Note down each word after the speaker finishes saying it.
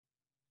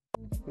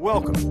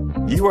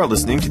Welcome. You are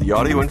listening to the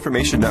Audio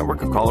Information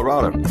Network of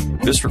Colorado.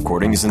 This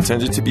recording is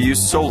intended to be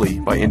used solely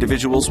by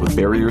individuals with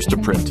barriers to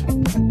print.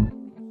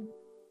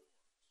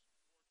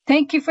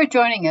 Thank you for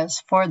joining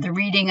us for the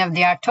reading of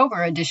the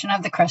October edition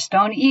of the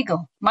Crestone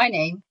Eagle. My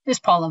name is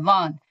Paula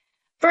Vaughn.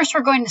 First,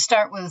 we're going to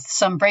start with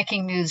some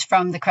breaking news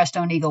from the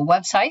Crestone Eagle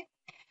website.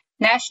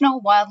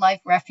 National Wildlife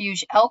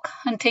Refuge elk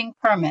hunting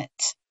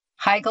permits,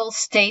 Heigl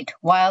State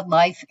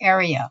Wildlife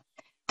Area.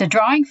 The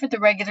drawing for the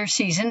regular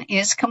season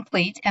is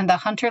complete and the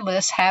hunter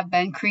lists have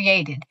been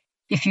created.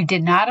 If you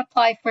did not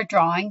apply for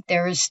drawing,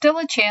 there is still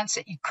a chance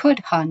that you could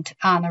hunt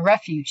on a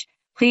refuge.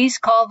 Please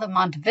call the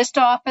Monte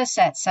Vista office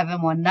at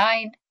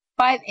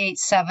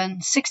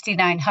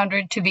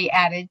 719-587-6900 to be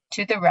added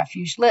to the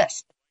refuge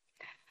list.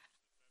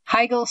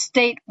 Heigl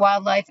State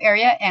Wildlife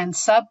Area and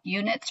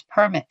Subunits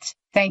Permits.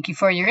 Thank you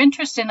for your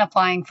interest in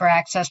applying for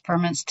access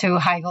permits to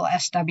Heigl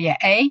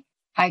SWA,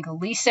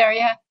 Heigl Lease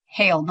Area,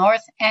 Hale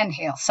North, and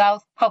Hale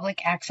South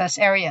public access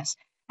areas.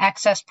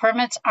 Access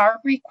permits are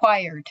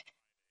required.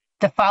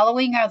 The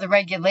following are the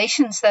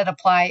regulations that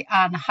apply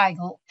on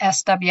Heigl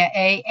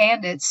SWA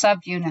and its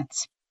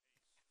subunits.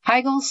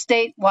 Heigl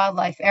State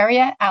Wildlife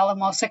Area,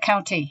 Alamosa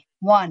County.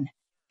 1.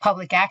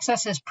 Public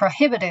access is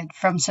prohibited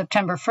from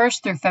September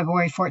 1st through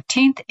February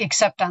 14th,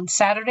 except on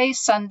Saturdays,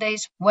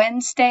 Sundays,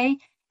 Wednesday,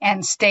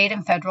 and state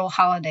and federal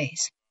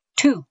holidays.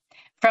 2.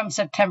 From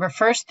September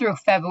 1st through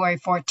February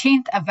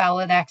 14th, a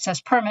valid access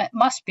permit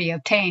must be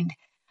obtained.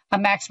 A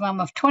maximum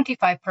of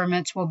 25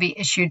 permits will be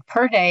issued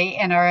per day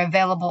and are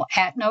available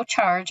at no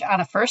charge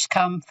on a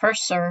first-come,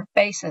 first-served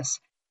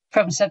basis.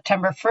 From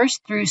September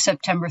 1st through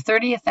September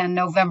 30th and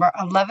November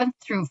 11th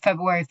through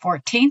February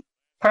 14th,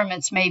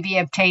 permits may be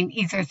obtained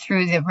either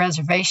through the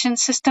reservation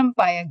system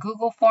by a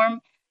Google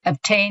form,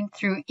 obtained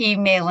through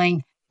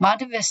emailing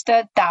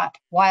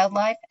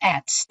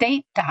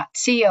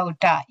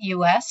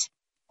montevista.wildlife@state.co.us,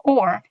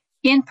 or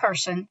in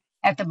person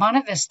at the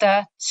Monte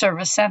Vista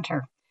Service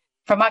Center.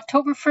 From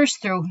October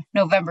 1st through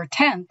November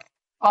 10th,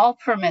 all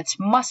permits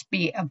must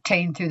be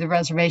obtained through the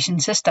reservation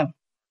system.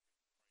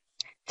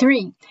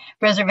 3.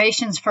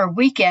 Reservations for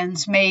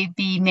weekends may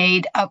be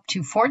made up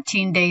to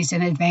 14 days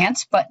in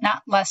advance, but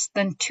not less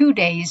than 2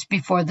 days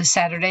before the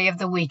Saturday of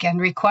the weekend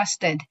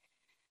requested.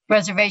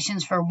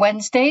 Reservations for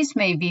Wednesdays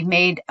may be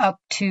made up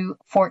to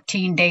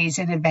 14 days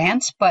in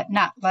advance, but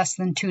not less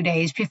than 2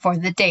 days before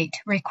the date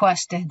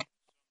requested.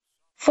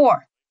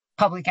 4.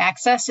 Public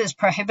access is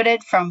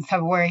prohibited from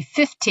February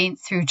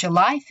 15th through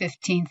July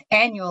 15th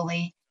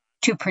annually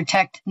to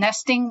protect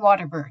nesting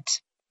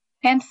waterbirds.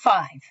 And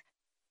 5.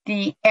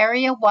 The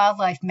area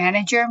wildlife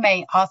manager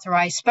may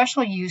authorize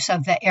special use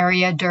of the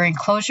area during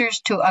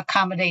closures to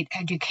accommodate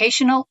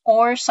educational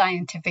or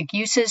scientific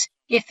uses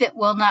if it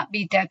will not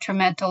be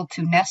detrimental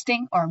to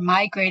nesting or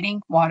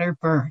migrating water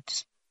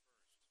birds.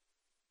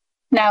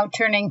 Now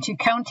turning to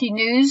county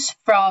news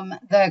from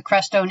the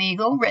Crestone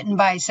Eagle, written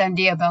by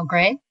Sandia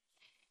Belgrade.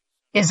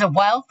 Is a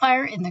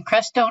wildfire in the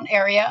Crestone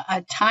area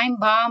a time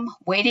bomb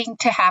waiting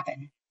to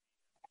happen?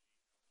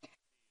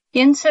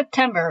 In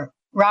September,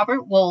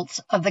 Robert Woltz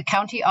of the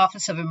County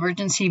Office of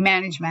Emergency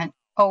Management,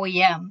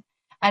 OEM,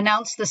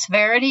 announced the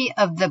severity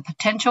of the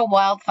potential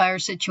wildfire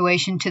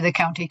situation to the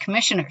county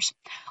commissioners.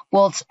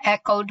 Woltz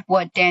echoed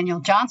what Daniel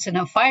Johnson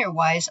of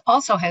Firewise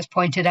also has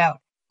pointed out,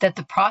 that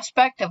the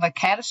prospect of a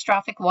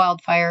catastrophic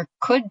wildfire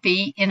could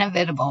be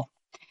inevitable.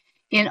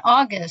 In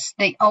August,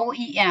 the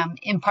OEM,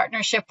 in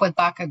partnership with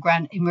Baca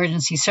Grande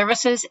Emergency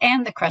Services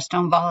and the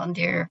Crestone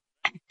Volunteer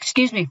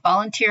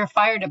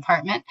Fire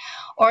Department,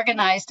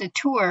 organized a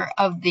tour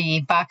of the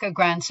Baca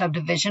Grande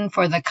subdivision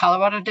for the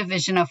Colorado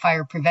Division of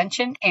Fire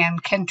Prevention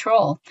and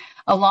Control,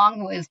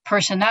 along with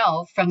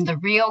personnel from the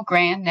Rio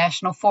Grande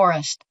National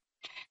Forest.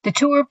 The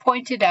tour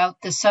pointed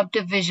out the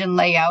subdivision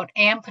layout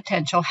and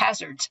potential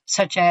hazards,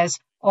 such as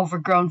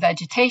overgrown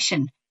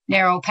vegetation,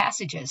 narrow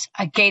passages,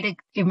 a gated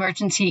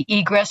emergency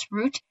egress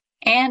route,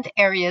 and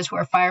areas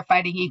where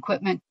firefighting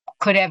equipment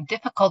could have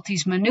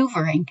difficulties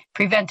maneuvering,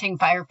 preventing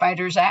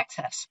firefighters'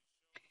 access.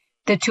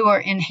 The tour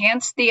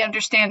enhanced the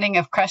understanding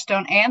of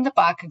Crestone and the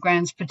Baca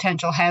Grande's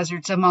potential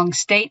hazards among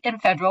state and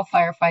federal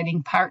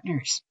firefighting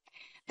partners.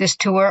 This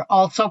tour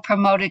also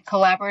promoted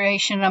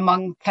collaboration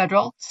among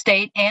federal,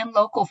 state, and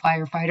local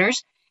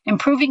firefighters,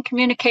 improving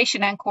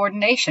communication and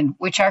coordination,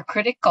 which are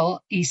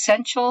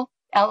essential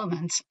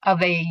elements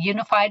of a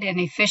unified and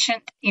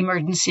efficient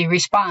emergency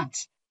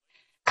response.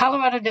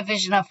 Colorado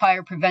Division of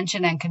Fire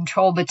Prevention and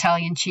Control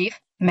Battalion Chief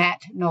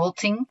Matt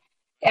Nolting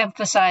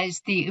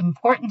emphasized the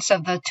importance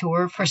of the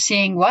tour for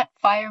seeing what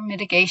fire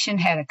mitigation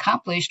had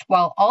accomplished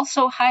while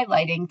also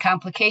highlighting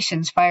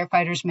complications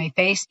firefighters may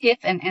face if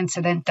an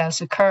incident does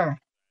occur.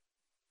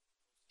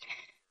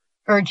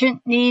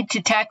 Urgent need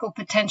to tackle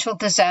potential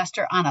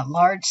disaster on a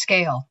large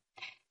scale.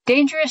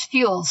 Dangerous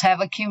fuels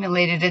have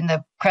accumulated in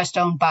the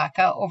Crestone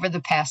Baca over the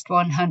past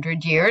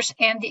 100 years,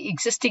 and the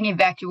existing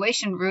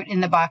evacuation route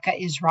in the Baca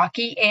is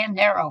rocky and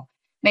narrow,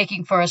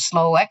 making for a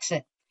slow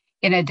exit.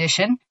 In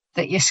addition,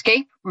 the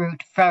escape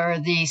route for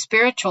the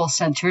spiritual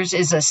centers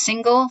is a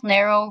single,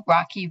 narrow,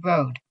 rocky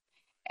road.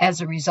 As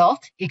a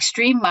result,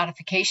 extreme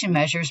modification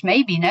measures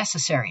may be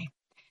necessary.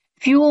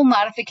 Fuel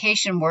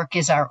modification work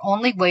is our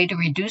only way to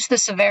reduce the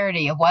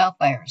severity of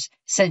wildfires,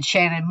 said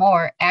Shannon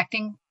Moore,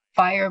 acting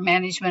fire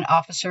management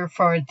officer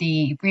for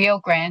the Rio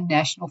Grande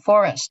National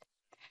Forest.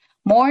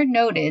 Moore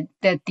noted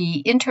that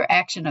the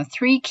interaction of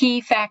three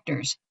key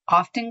factors,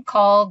 often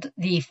called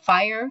the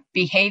fire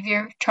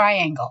behavior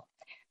triangle,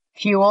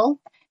 fuel,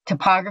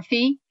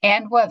 topography,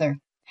 and weather,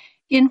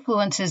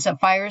 influences a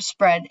fire's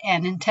spread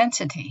and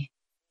intensity.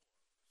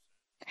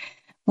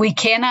 We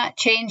cannot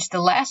change the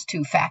last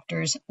two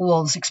factors,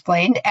 Wolves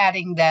explained,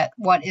 adding that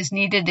what is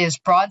needed is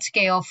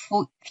broad-scale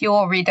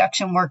fuel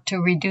reduction work to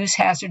reduce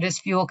hazardous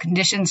fuel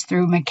conditions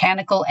through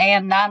mechanical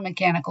and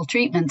non-mechanical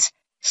treatments,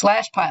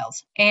 slash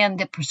piles, and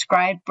the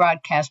prescribed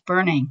broadcast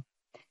burning.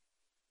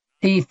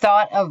 The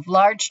thought of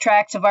large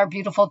tracts of our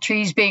beautiful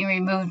trees being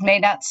removed may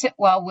not sit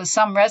well with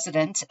some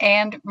residents,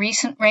 and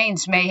recent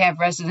rains may have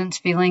residents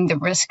feeling the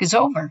risk is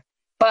over.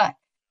 But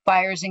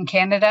fires in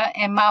Canada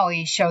and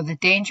Maui show the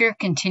danger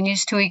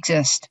continues to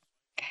exist.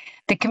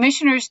 The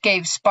commissioners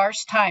gave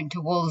sparse time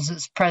to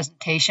Wolves'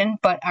 presentation,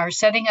 but are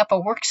setting up a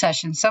work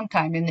session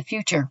sometime in the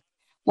future.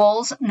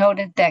 Wolves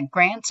noted that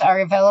grants are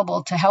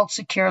available to help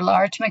secure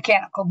large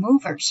mechanical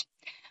movers.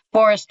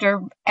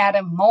 Forester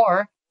Adam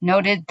Moore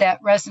noted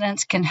that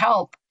residents can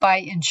help by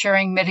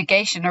ensuring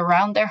mitigation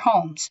around their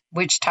homes,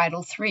 which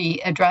Title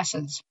III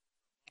addresses.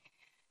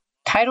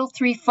 Title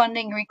III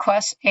funding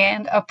requests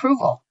and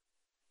approval.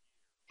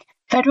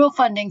 Federal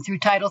funding through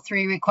Title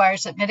III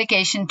requires that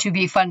mitigation to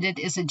be funded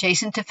is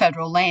adjacent to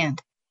federal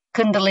land.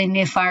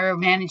 Kundalini Fire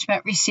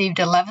Management received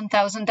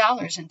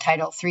 $11,000 in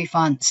Title III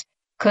funds.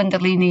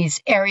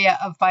 Kundalini's area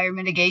of fire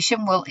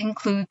mitigation will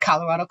include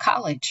Colorado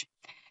College.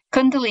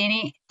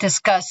 Kundalini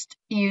discussed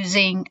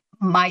using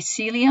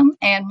mycelium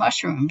and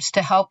mushrooms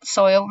to help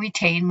soil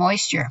retain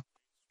moisture.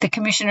 The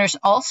commissioners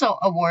also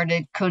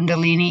awarded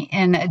Kundalini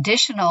an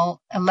additional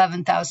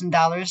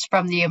 $11,000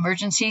 from the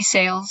Emergency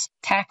Sales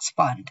Tax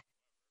Fund.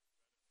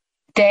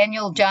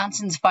 Daniel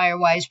Johnson's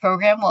FireWise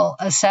program will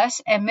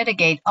assess and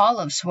mitigate all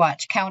of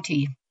Saguache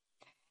County.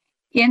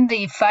 In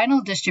the final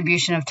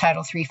distribution of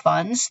Title III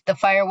funds, the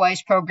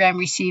FireWise program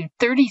received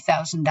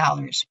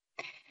 $30,000.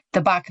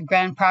 The Baca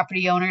Grande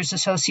Property Owners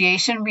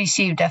Association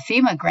received a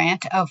FEMA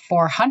grant of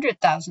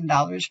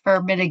 $400,000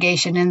 for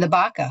mitigation in the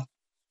Baca.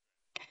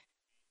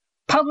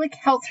 Public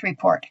Health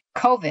Report,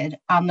 COVID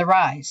on the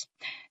rise.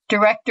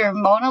 Director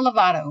Mona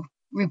Lovato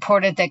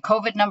reported that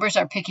COVID numbers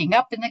are picking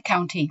up in the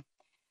county.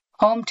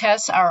 Home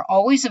tests are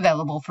always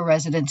available for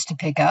residents to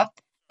pick up.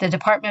 The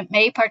department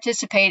may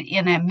participate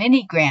in a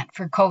mini grant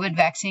for COVID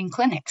vaccine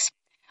clinics.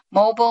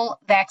 Mobile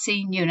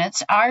vaccine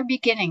units are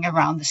beginning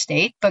around the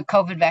state, but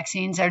COVID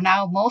vaccines are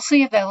now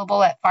mostly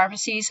available at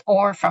pharmacies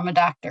or from a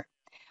doctor.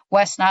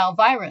 West Nile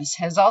virus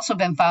has also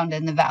been found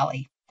in the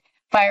valley.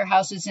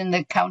 Firehouses in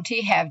the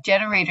county have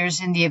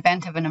generators in the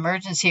event of an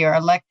emergency or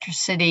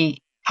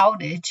electricity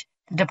outage.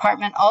 The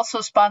department also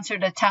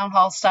sponsored a town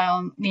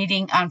hall-style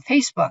meeting on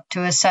Facebook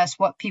to assess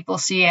what people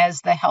see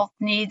as the health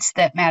needs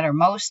that matter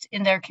most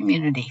in their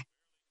community.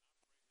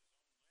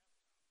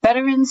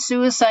 Veteran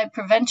Suicide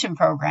Prevention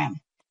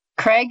Program.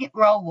 Craig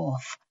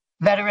Rolwolf,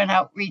 Veteran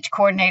Outreach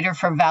Coordinator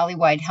for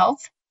Valleywide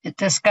Health,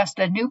 discussed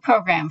a new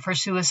program for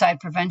suicide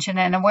prevention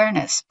and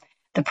awareness.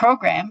 The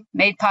program,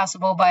 made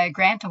possible by a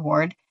grant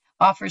award,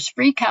 offers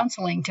free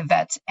counseling to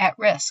vets at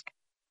risk.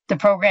 The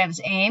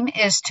program's aim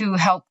is to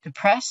help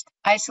depressed,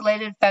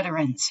 isolated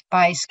veterans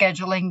by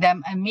scheduling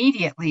them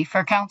immediately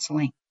for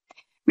counseling.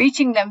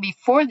 Reaching them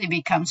before they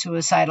become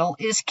suicidal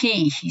is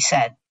key, he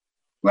said.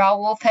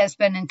 Rolwolf has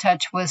been in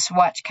touch with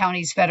Saguache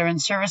County's Veteran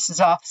Services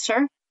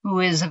Officer, who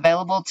is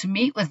available to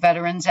meet with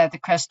veterans at the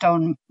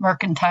Crestone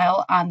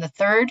Mercantile on the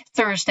third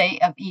Thursday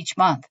of each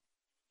month.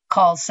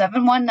 Call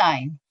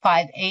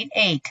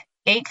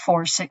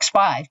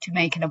 719-588-8465 to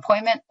make an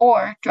appointment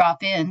or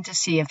drop in to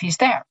see if he's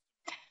there.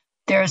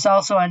 There is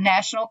also a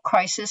national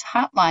crisis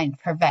hotline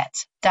for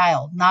vets.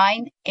 Dial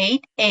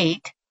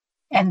 988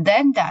 and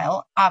then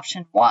dial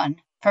option 1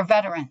 for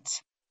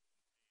veterans.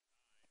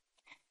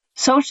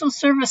 Social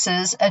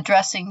services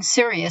addressing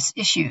serious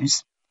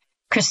issues.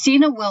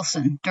 Christina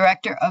Wilson,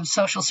 Director of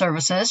Social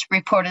Services,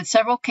 reported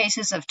several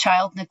cases of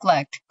child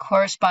neglect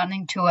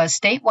corresponding to a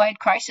statewide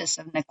crisis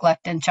of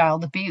neglect and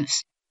child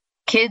abuse.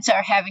 Kids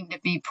are having to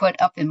be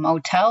put up in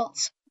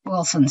motels,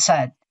 Wilson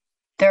said.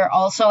 There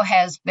also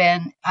has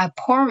been a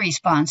poor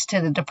response to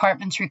the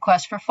department's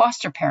request for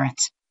foster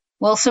parents.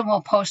 Wilson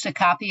will post a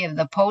copy of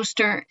the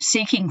poster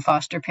seeking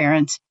foster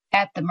parents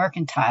at the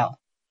Mercantile.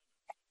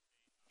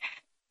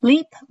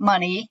 LEAP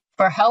money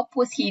for help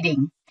with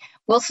heating.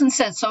 Wilson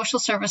said social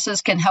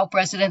services can help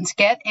residents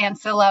get and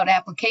fill out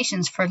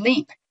applications for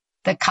LEAP,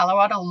 the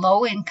Colorado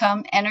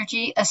Low-Income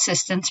Energy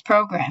Assistance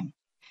Program.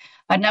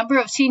 A number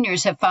of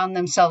seniors have found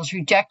themselves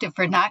rejected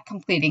for not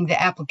completing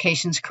the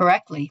applications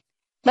correctly.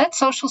 Let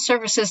social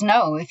services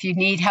know if you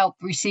need help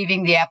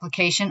receiving the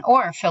application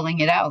or filling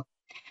it out.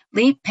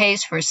 LEAP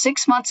pays for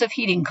 6 months of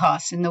heating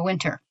costs in the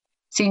winter.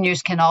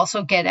 Seniors can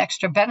also get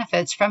extra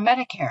benefits from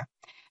Medicare.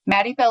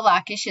 Maddie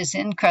Bell-Lockish is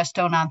in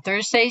Crestone on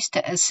Thursdays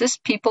to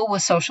assist people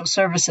with social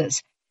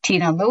services.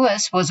 Tina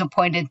Lewis was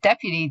appointed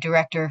Deputy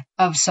Director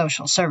of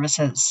Social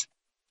Services.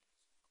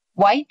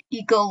 White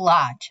Eagle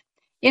Lodge.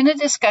 In a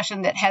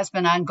discussion that has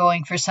been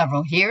ongoing for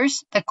several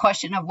years, the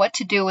question of what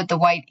to do with the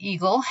White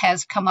Eagle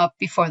has come up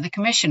before the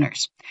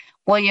commissioners.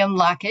 William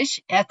Lockish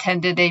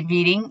attended a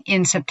meeting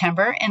in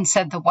September and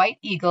said the White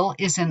Eagle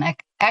is an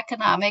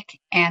economic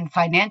and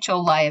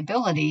financial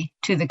liability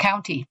to the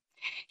county.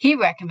 He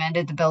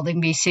recommended the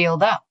building be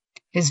sealed up.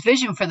 His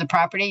vision for the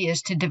property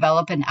is to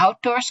develop an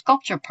outdoor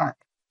sculpture park.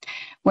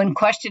 When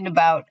questioned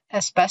about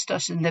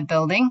asbestos in the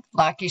building,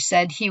 Lockish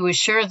said he was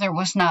sure there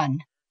was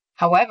none.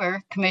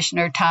 However,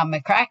 Commissioner Tom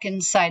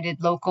McCracken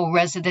cited local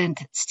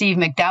resident Steve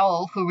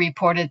McDowell, who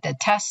reported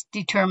that tests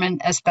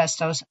determined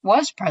asbestos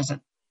was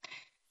present.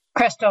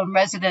 Crestone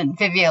resident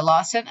Vivia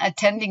Lawson,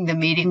 attending the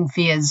meeting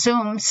via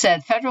Zoom,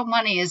 said federal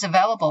money is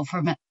available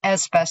for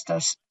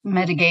asbestos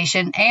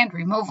mitigation and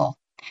removal.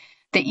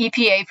 The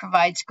EPA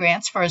provides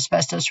grants for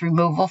asbestos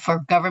removal for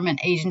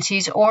government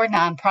agencies or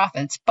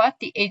nonprofits, but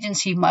the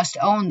agency must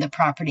own the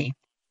property.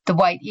 The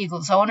White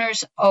Eagle's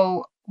owners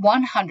owe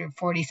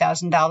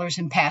 $140,000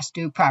 in past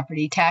due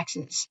property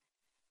taxes.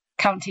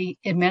 County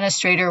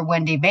Administrator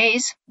Wendy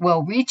Mays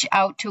will reach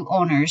out to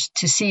owners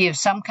to see if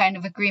some kind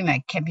of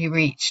agreement can be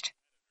reached.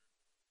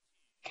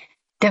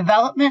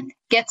 Development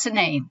gets a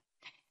name.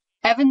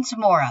 Evan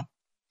Zamora,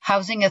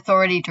 Housing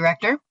Authority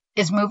Director,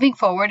 is moving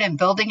forward and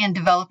building and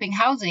developing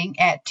housing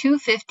at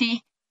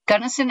 250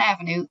 Gunnison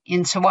Avenue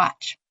in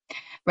Saguache.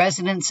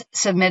 Residents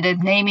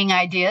submitted naming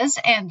ideas,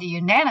 and the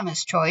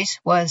unanimous choice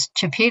was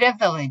Chipeta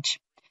Village.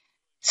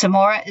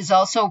 Zamora is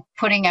also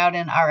putting out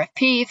an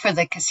RFP for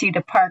the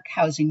Casita Park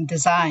housing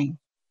design.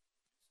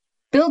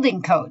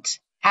 Building codes.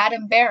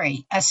 Adam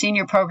Berry, a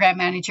senior program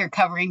manager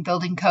covering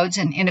building codes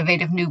and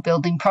innovative new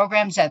building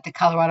programs at the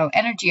Colorado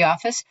Energy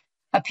Office,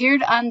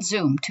 appeared on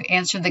Zoom to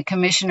answer the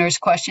commissioner's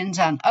questions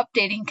on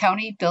updating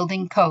county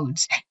building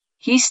codes.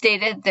 He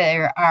stated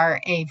there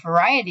are a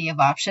variety of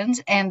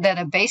options and that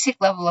a basic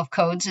level of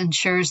codes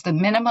ensures the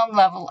minimum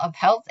level of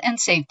health and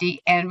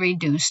safety and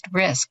reduced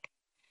risk.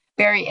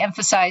 Berry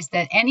emphasized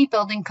that any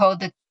building code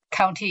the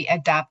county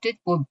adopted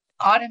will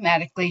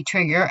automatically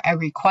trigger a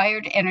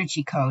required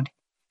energy code.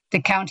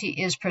 The county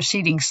is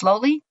proceeding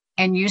slowly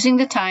and using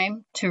the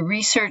time to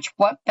research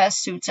what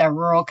best suits our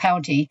rural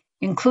county,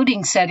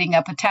 including setting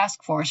up a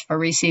task force for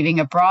receiving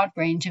a broad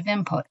range of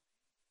input.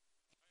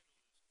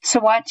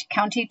 Saguache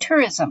County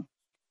Tourism.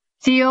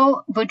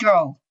 Theo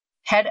Boudreau,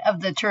 head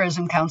of the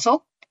Tourism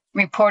Council,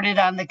 reported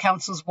on the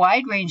council's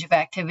wide range of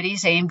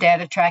activities aimed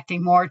at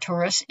attracting more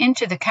tourists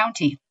into the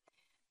county.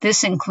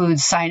 This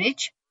includes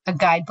signage, a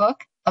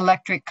guidebook,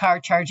 electric car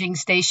charging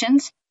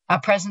stations, a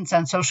presence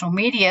on social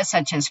media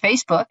such as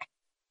Facebook,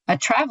 a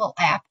travel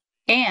app,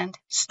 and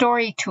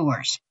story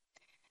tours.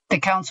 The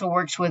council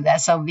works with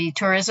SLV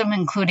Tourism,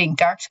 including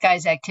dark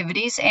skies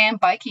activities and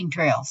biking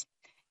trails.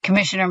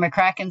 Commissioner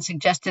McCracken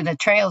suggested a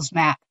trails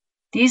map.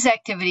 These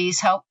activities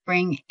help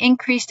bring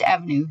increased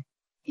revenue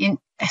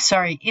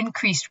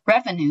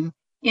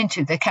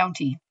into the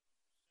county.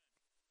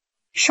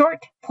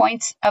 Short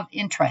points of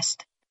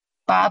interest.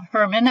 Bob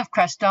Herman of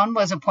Crestone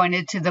was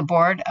appointed to the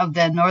board of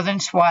the Northern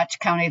Saguache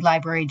County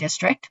Library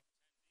District.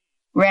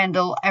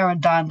 Randall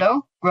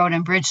Arredondo, Road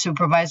and Bridge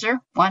Supervisor,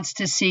 wants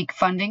to seek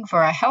funding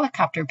for a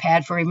helicopter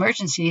pad for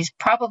emergencies,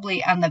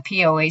 probably on the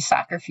POA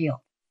soccer field.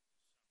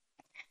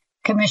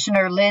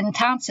 Commissioner Lynn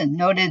Thompson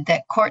noted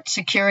that court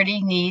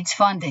security needs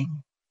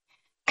funding.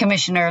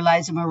 Commissioner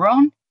Liza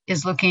Marone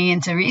is looking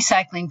into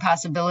recycling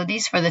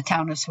possibilities for the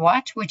town of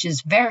Saguache, which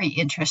is very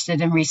interested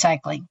in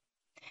recycling.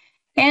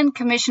 And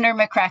Commissioner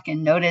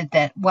McCracken noted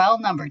that well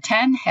number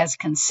 10 has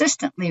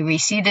consistently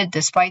receded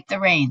despite the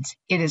rains.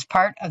 It is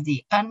part of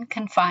the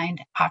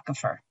unconfined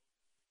aquifer.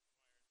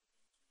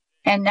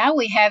 And now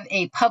we have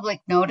a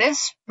public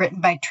notice written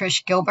by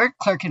Trish Gilbert,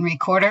 Clerk and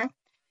Recorder.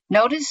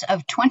 Notice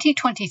of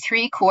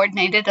 2023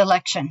 Coordinated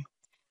Election.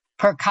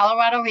 Per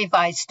Colorado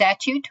Revised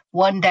Statute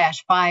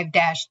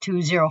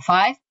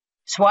 1-5-205,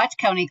 Saguache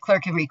County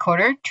Clerk and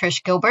Recorder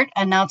Trish Gilbert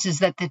announces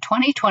that the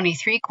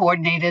 2023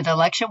 coordinated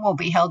election will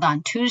be held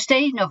on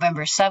Tuesday,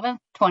 November 7,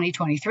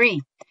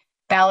 2023.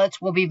 Ballots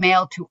will be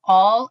mailed to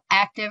all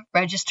active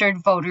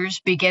registered voters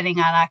beginning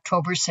on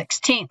October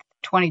 16,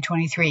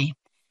 2023.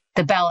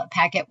 The ballot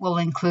packet will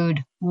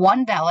include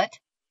one ballot,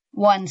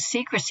 one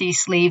secrecy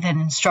sleeve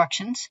and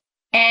instructions,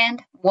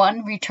 and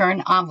one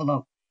return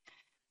envelope.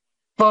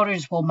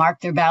 Voters will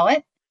mark their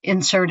ballot,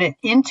 insert it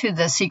into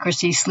the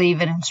secrecy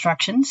sleeve and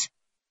instructions,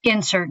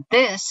 insert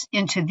this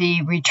into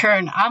the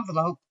return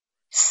envelope,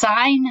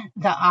 sign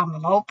the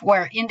envelope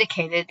where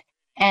indicated,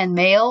 and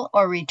mail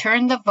or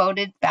return the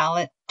voted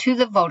ballot to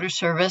the voter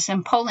service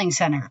and polling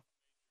center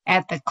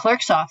at the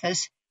clerk's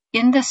office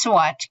in the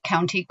Saguache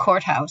County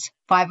Courthouse,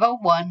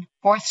 501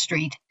 4th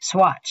Street,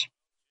 Saguache.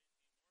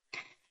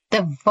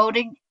 The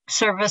voting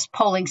service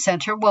polling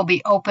center will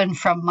be open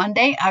from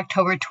Monday,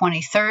 October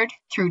 23rd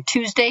through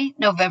Tuesday,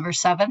 November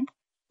 7th,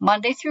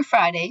 Monday through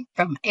Friday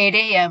from 8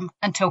 a.m.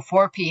 until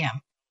 4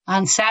 p.m.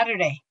 on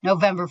Saturday,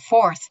 November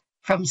 4th,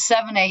 from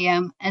 7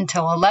 a.m.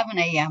 until 11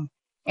 a.m.,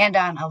 and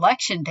on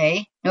Election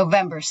Day,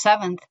 November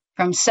 7th,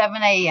 from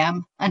 7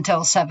 a.m.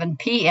 until 7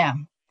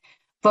 p.m.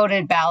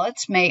 Voted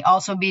ballots may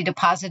also be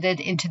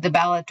deposited into the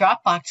ballot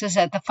drop boxes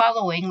at the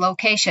following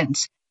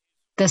locations: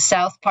 the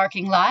south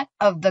parking lot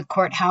of the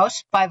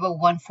courthouse,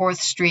 501 4th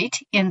Street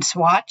in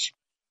Swatch;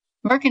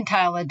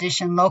 Mercantile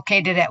Edition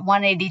located at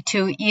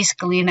 182 East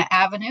Galena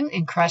Avenue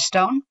in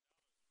Crestone;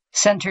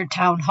 Center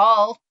Town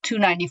Hall,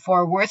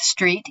 294 Worth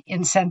Street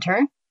in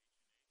Center.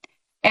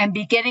 And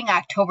beginning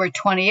October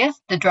 20th,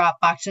 the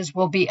drop boxes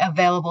will be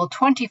available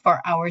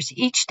 24 hours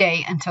each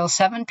day until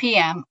 7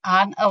 p.m.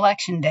 on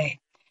Election Day.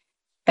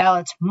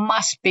 Ballots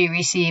must be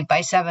received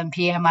by 7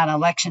 p.m. on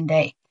Election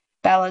Day.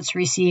 Ballots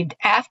received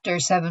after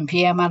 7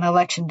 p.m. on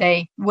Election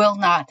Day will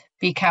not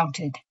be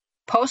counted.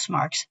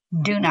 Postmarks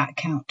do not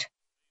count.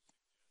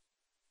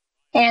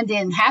 And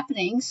in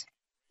happenings,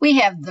 we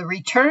have the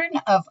return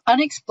of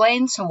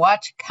Unexplained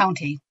Saguache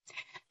County.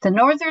 The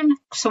Northern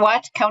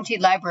Saguache County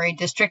Library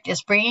District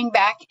is bringing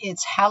back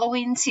its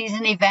Halloween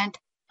season event,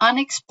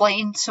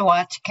 Unexplained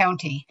Saguache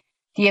County.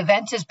 The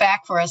event is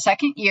back for a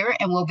second year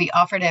and will be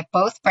offered at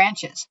both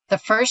branches. The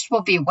first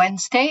will be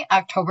Wednesday,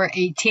 October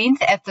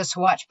 18th at the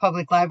Saguache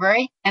Public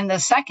Library, and the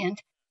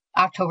second,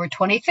 October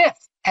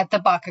 25th at the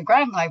Baca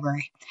Grande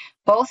Library.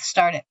 Both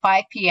start at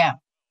 5 p.m.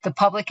 The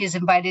public is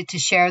invited to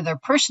share their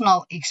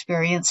personal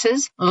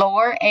experiences,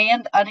 lore,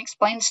 and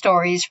unexplained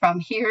stories from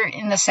here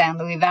in the San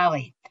Luis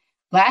Valley.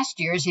 Last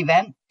year's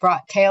event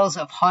brought tales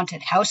of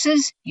haunted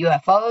houses,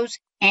 UFOs,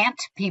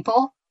 ant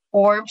people,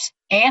 orbs,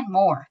 and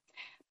more.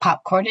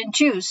 Popcorn and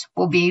juice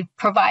will be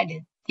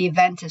provided. The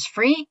event is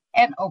free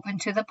and open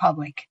to the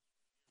public.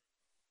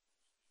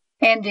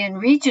 And in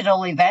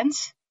regional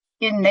events,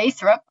 in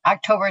Lathrop,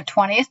 October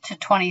 20th to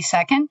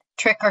 22nd,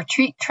 Trick or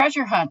Treat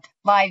Treasure Hunt,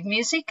 live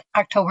music,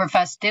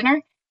 Oktoberfest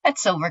dinner at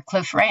Silver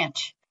Cliff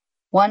Ranch,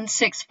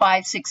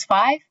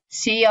 16565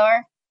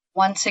 CR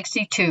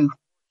 162.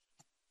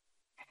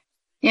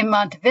 In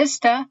Monte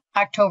Vista,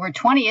 October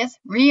 20th,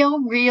 Real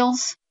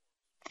Reels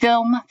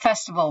Film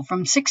Festival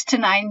from 6 to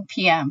 9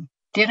 p.m.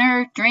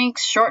 Dinner,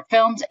 drinks, short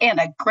films, and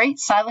a great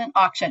silent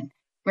auction,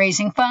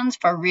 raising funds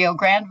for Rio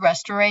Grande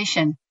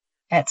restoration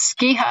at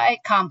Ski High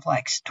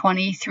Complex,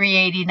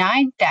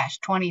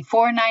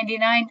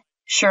 2389-2499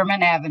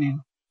 Sherman Avenue.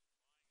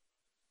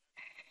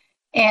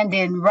 And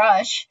in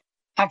Rush,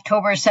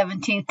 October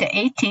 17th to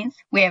 18th,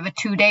 we have a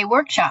 2-day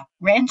workshop,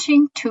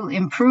 Ranching to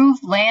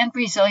Improve Land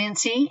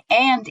Resiliency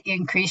and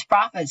Increase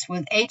Profits,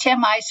 with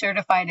HMI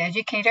certified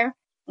educator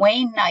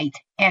Wayne Knight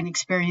and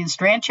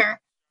experienced rancher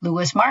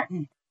Lewis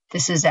Martin.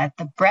 This is at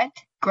the Brett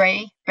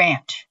Gray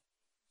Ranch.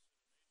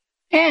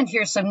 And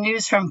here's some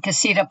news from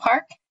Casita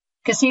Park.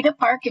 Casita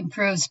Park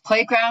improves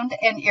playground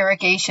and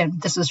irrigation.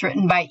 This is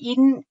written by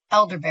Eden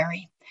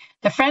Elderberry.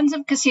 The Friends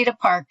of Casita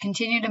Park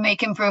continue to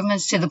make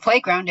improvements to the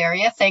playground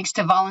area thanks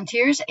to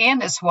volunteers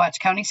and a Saguache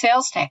County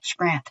sales tax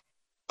grant.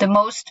 The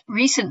most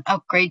recent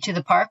upgrade to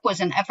the park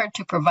was an effort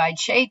to provide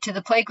shade to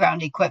the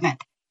playground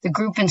equipment. The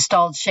group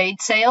installed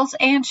shade sails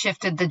and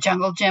shifted the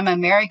jungle gym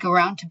and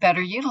merry-go-round to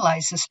better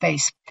utilize the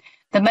space.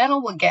 The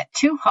metal would get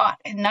too hot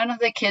and none of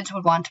the kids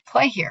would want to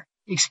play here,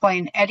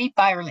 explained Eddie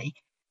Byerly,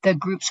 the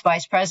group's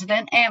vice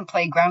president and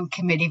playground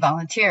committee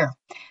volunteer.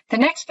 The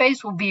next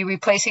phase will be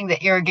replacing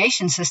the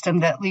irrigation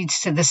system that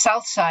leads to the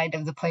south side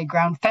of the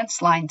playground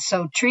fence line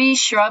so trees,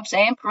 shrubs,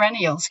 and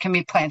perennials can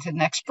be planted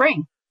next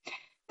spring.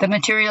 The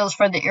materials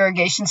for the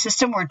irrigation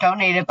system were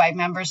donated by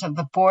members of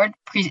the board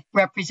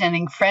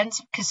representing Friends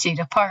of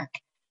Casita Park.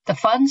 The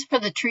funds for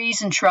the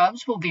trees and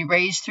shrubs will be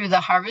raised through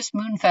the Harvest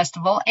Moon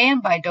Festival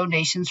and by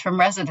donations from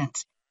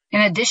residents.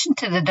 In addition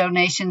to the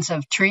donations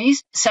of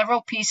trees,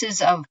 several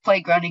pieces of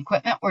playground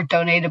equipment were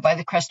donated by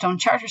the Crestone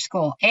Charter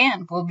School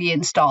and will be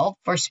installed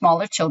for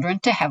smaller children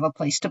to have a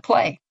place to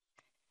play.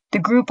 The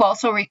group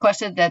also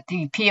requested that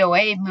the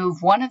POA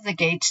move one of the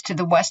gates to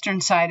the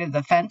western side of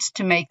the fence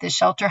to make the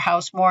shelter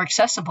house more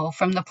accessible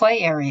from the play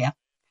area.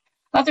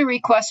 Other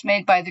requests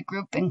made by the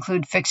group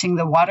include fixing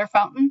the water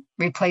fountain,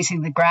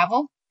 replacing the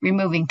gravel,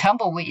 removing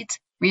tumbleweeds,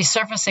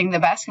 resurfacing the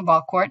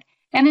basketball court,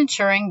 and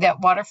ensuring that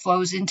water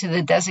flows into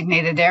the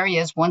designated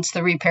areas once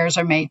the repairs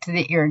are made to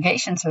the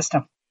irrigation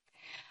system.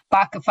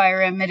 Baca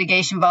Fire and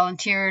Mitigation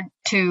volunteered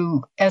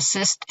to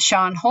assist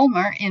Sean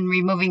Holmer in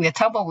removing the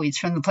tumbleweeds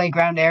from the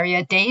playground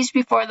area days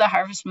before the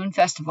Harvest Moon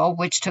Festival,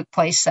 which took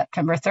place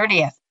September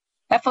 30th.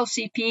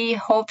 FOCP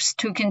hopes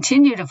to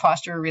continue to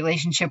foster a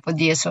relationship with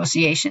the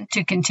association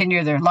to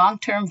continue their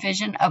long-term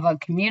vision of a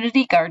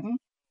community garden,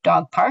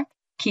 dog park,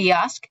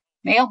 kiosk,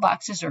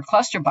 mailboxes or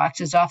cluster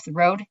boxes off the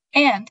road,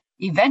 and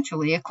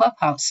eventually a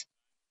clubhouse.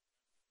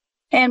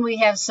 And we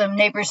have some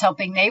Neighbors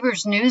Helping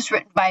Neighbors news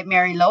written by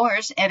Mary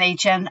Lowers,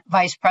 NHN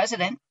Vice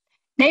President.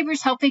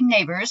 Neighbors Helping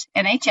Neighbors,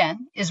 NHN,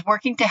 is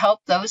working to help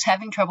those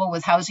having trouble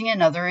with housing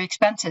and other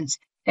expenses.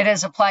 It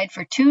has applied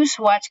for 2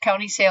 Saguache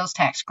County sales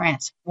tax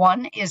grants.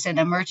 One is an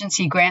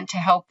emergency grant to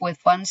help with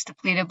funds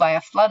depleted by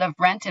a flood of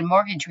rent and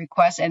mortgage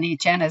requests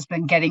NHN has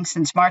been getting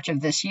since March of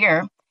this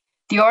year.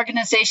 The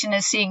organization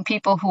is seeing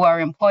people who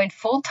are employed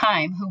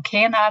full-time who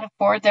cannot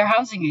afford their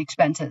housing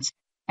expenses.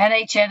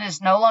 NHN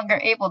is no longer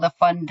able to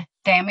fund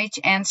damage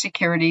and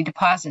security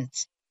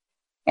deposits.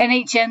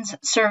 NHN's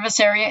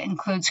service area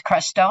includes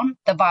Crestone,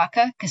 the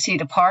Baca,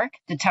 Casita Park,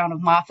 the town of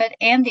Moffett,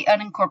 and the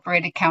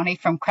unincorporated county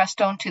from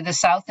Crestone to the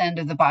south end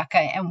of the Baca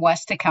and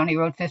west to County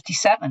Road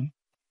 57.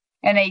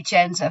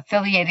 NHN's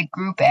affiliated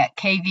group at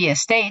KV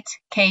Estates,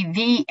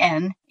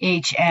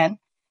 KVNHN,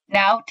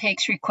 now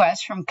takes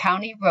requests from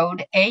County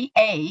Road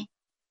AA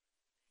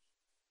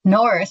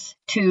north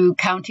to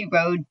County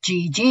Road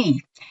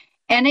GG.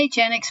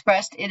 NHN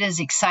expressed it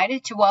is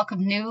excited to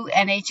welcome new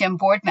NHN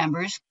board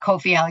members.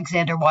 Kofi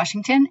Alexander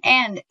Washington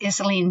and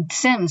Iseline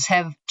Sims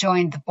have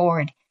joined the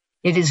board.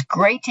 It is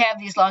great to have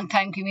these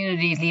longtime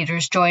community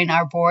leaders join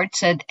our board,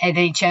 said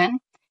NHN.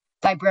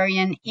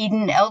 Librarian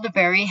Eden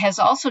Elderberry has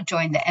also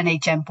joined the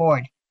NHN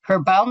board. Her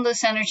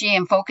boundless energy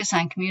and focus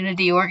on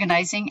community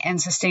organizing and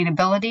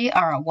sustainability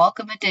are a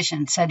welcome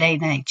addition, said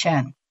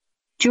NHN.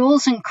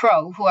 Jules and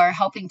Crow, who are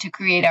helping to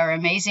create our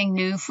amazing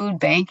new food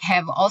bank,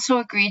 have also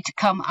agreed to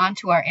come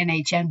onto our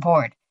NHN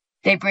board.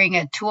 They bring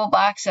a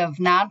toolbox of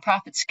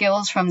nonprofit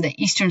skills from the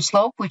Eastern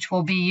Slope, which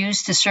will be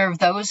used to serve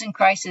those in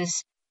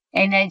crisis,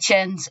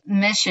 NHN's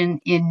mission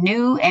in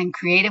new and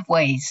creative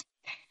ways.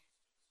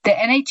 The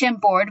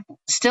NHN board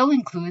still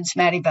includes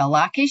Maddie Bell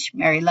Lockish,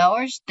 Mary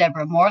Lowers,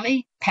 Deborah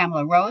Morley,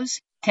 Pamela Rose,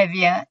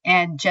 Tevia,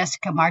 and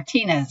Jessica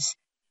Martinez.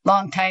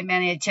 Longtime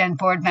NHN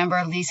board member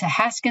Lisa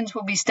Haskins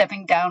will be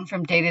stepping down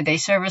from day-to-day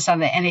service on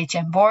the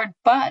NHN board,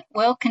 but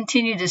will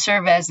continue to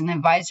serve as an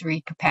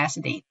advisory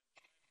capacity.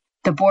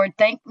 The board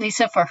thanked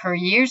Lisa for her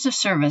years of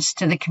service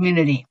to the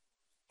community.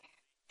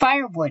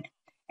 Firewood.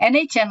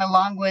 NHN,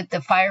 along with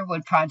the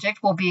Firewood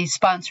Project, will be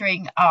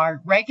sponsoring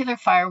our regular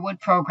firewood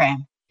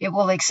program. It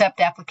will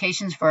accept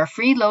applications for a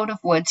free load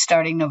of wood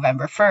starting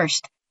November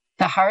 1st.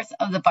 The Hearth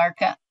of the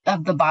Baca,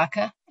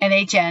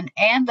 NHN,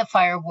 and the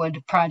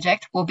Firewood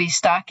Project will be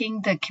stocking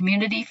the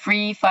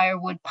community-free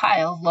firewood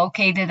pile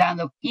located on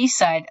the east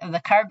side of the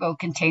cargo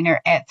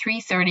container at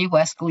 330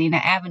 West Galena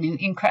Avenue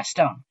in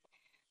Crestone.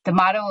 The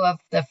motto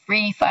of the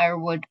free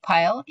firewood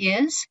pile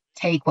is,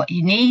 take what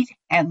you need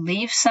and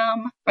leave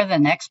some for the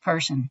next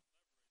person.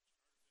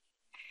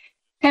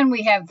 And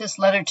we have this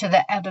letter to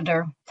the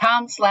editor.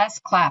 Tom's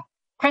last clap.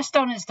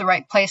 Crestone is the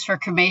right place for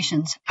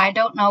cremations. I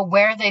don't know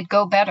where they'd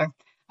go better.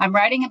 I'm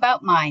writing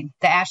about mine.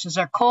 The ashes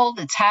are cold,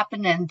 it's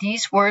happened, and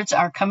these words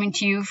are coming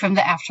to you from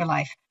the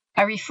afterlife.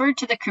 I referred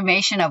to the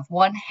cremation of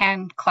one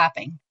hand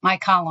clapping, my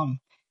column.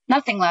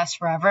 Nothing lasts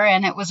forever,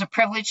 and it was a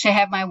privilege to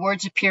have my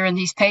words appear in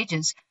these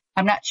pages.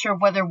 I'm not sure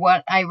whether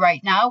what I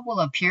write now will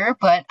appear,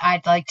 but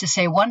I'd like to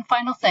say one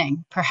final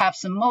thing,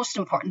 perhaps the most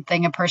important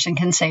thing a person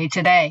can say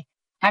today.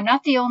 I'm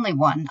not the only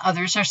one.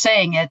 Others are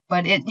saying it,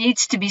 but it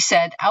needs to be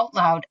said out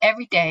loud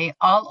every day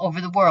all over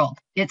the world.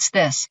 It's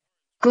this.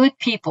 Good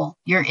people,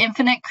 your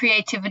infinite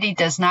creativity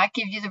does not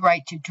give you the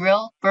right to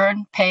drill,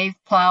 burn, pave,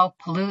 plow,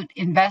 pollute,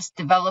 invest,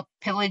 develop,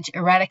 pillage,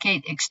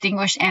 eradicate,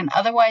 extinguish, and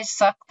otherwise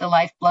suck the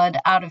lifeblood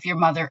out of your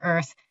Mother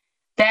Earth.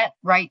 That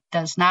right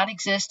does not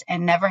exist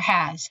and never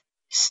has.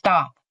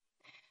 Stop.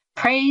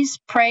 Praise,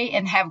 pray,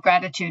 and have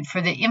gratitude for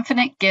the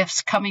infinite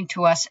gifts coming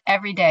to us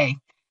every day.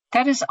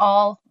 That is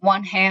all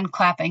one hand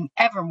clapping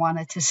ever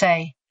wanted to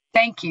say.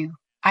 Thank you.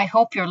 I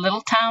hope your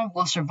little town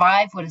will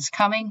survive what is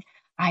coming.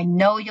 I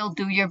know you'll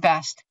do your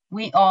best.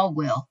 We all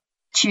will.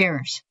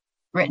 Cheers.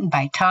 Written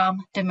by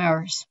Tom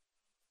Demers.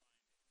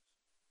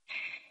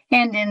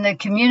 And in the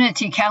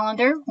community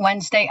calendar,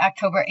 Wednesday,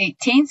 October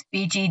 18th,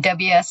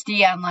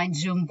 BGWSD online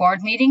Zoom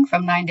board meeting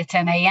from 9 to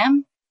 10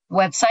 a.m.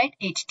 Website,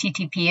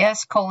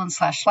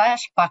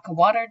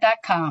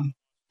 https://bacawater.com.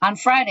 On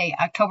Friday,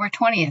 October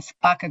 20th,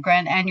 Baca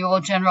Grand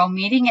Annual General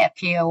Meeting at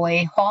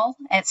POA Hall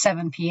at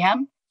 7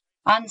 p.m.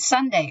 On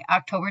Sunday,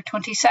 October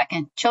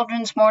 22nd,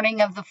 Children's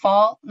Morning of the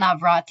Fall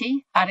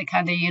Navrati,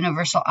 Adikonda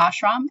Universal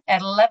Ashram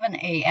at 11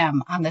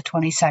 a.m. on the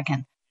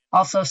 22nd.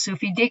 Also,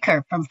 Sufi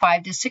Dikr from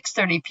 5 to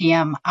 6:30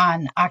 p.m.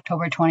 on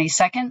October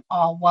 22nd.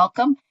 All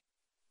welcome.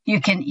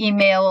 You can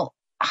email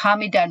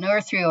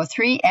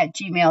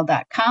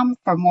hamidanur303@gmail.com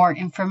for more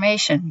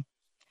information.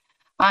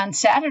 On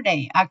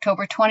Saturday,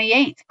 October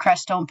 28th,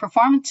 Crestone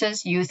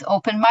Performances Youth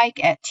Open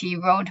Mic at T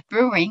Road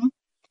Brewing.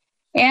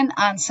 And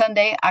on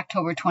Sunday,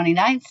 October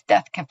 29th,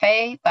 Death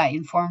Cafe by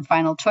Informed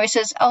Final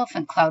Choices,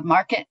 Elephant Cloud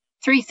Market,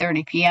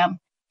 3:30 p.m.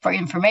 For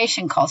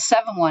information, call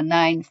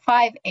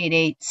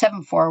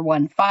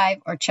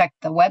 719-588-7415 or check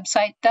the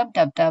website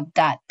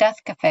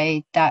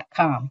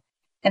www.deathcafe.com.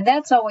 And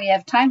that's all we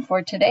have time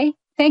for today.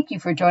 Thank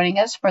you for joining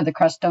us for the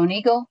Crestone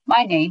Eagle.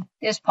 My name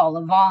is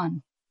Paula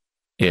Vaughn.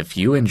 If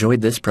you enjoyed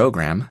this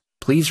program,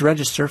 please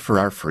register for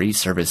our free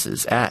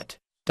services at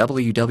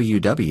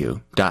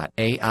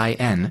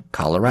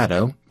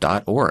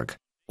www.aincolorado.org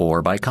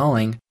or by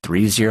calling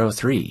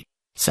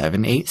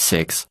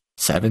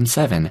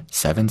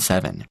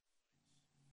 303-786-7777.